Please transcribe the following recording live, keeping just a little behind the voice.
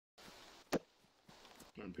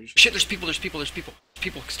I'm pretty sure. Shit, there's people.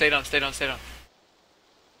 People, stay down. Over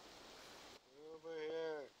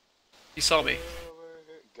here. He saw me. Over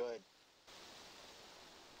here. Good.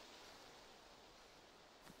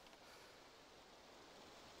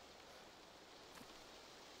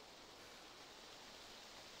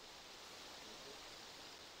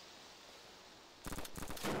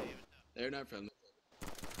 They're not friendly.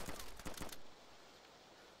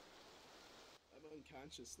 I'm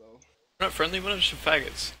unconscious though. We're not friendly, we're not just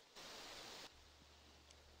faggots.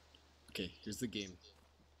 Okay, here's the game.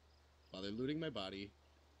 While they're looting my body,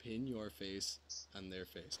 pin your face on their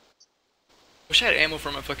face. Wish I had ammo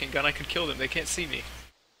for my fucking gun, I could kill them, they can't see me.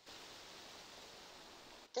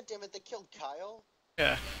 God damn it, they killed Kyle?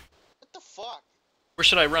 Yeah. What the fuck? Where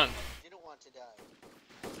should I run? Didn't want to die.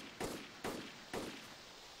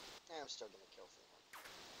 I'm still gonna kill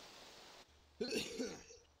someone.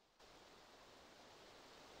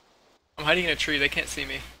 I'm hiding in a tree, they can't see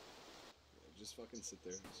me. Yeah, just fucking sit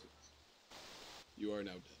there. You are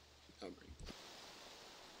now dead. Oh, great.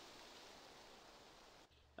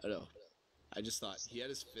 I don't know. I just thought he had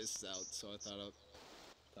his fists out, so I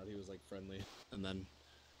thought he was like friendly, and then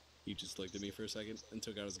he just looked at me for a second and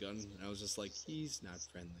took out his gun, and I was just like, he's not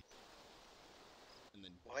friendly. And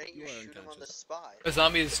then Why didn't you are shoot him on the spy? A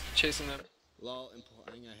zombie is chasing them. Lol,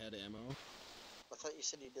 implying I had ammo. I thought you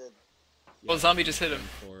said you did. Well, zombie just hit him.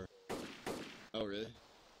 Oh really?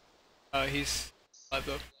 He's alive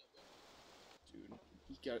though.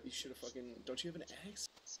 Dude, you should have fucking. Don't you have an axe?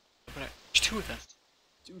 There's two of them.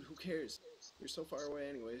 Dude, who cares? You're so far away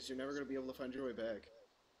anyways. You're never gonna be able to find your way back.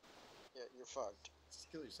 Yeah, you're fucked. Just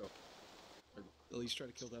kill yourself. Or at least try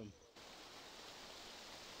to kill them.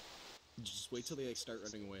 Just wait till they like start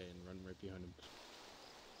running away and run right behind them.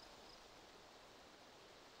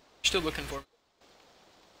 Still looking for him.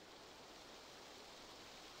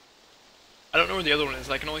 I don't know where the other one is,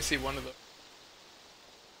 I can only see one of them.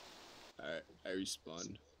 Alright, I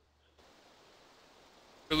respawned.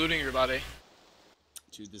 They're looting your body.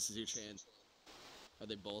 Dude, this is your chance. Are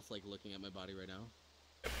they both like looking at my body right now?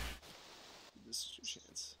 Yep. This is your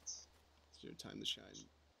chance. It's your time to shine.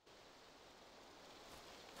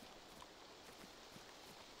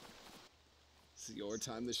 This is your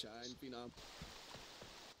time to shine, Phenom.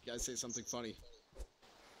 You guys say something funny.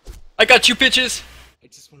 I got you, bitches! I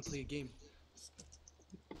just want to play a game.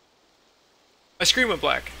 My screen went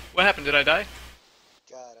black. What happened? Did I die?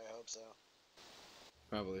 God, I hope so.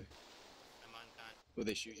 Probably. I'm on time. Will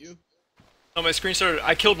they shoot you? No, my screen started.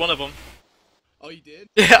 I killed one of them. Oh, you did?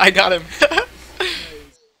 Yeah, I got him. Nice.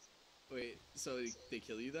 Wait, so they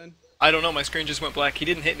kill you then? I don't know, my screen just went black. He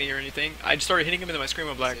didn't hit me or anything. I just started hitting him and then my screen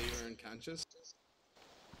went black. Say you were unconscious?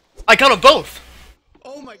 I got them both!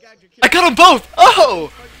 Oh my god, you're kidding. I got them both!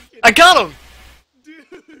 Oh! I got them!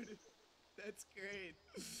 Dude, that's great.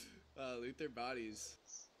 Loot their bodies.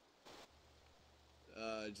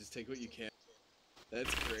 Just take what you can.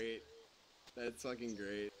 That's great. That's fucking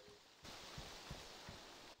great.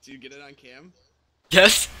 Did you get it on cam?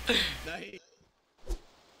 Yes? Nice.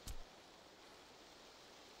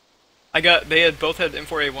 They had both had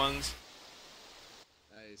M4A1s.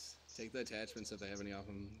 Nice. Take the attachments if they have any off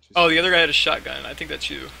them. Oh, the other guy had a shotgun. I think that's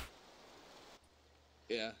you.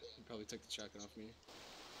 Yeah, he probably took the shotgun off me.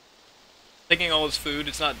 Taking all his food,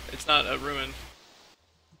 it's not a ruin.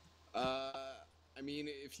 I mean,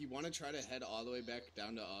 if you want to try to head all the way back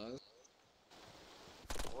down to us.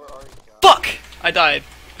 Where are you guys? Fuck! I died.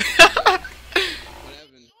 What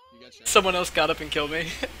happened? You got shot? Someone else got up and killed me.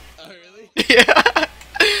 Oh, really? Yeah. I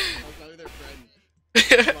was probably their friend.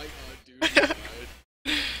 Like, oh, dude, you died.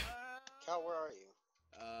 Cal, where are you?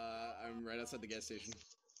 I'm right outside the gas station.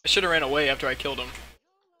 I should have ran away after I killed him.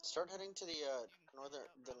 Start heading to the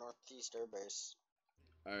northeast airbase.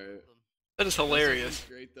 Alright. That is hilarious.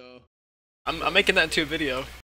 Great though. I'm making that into a video.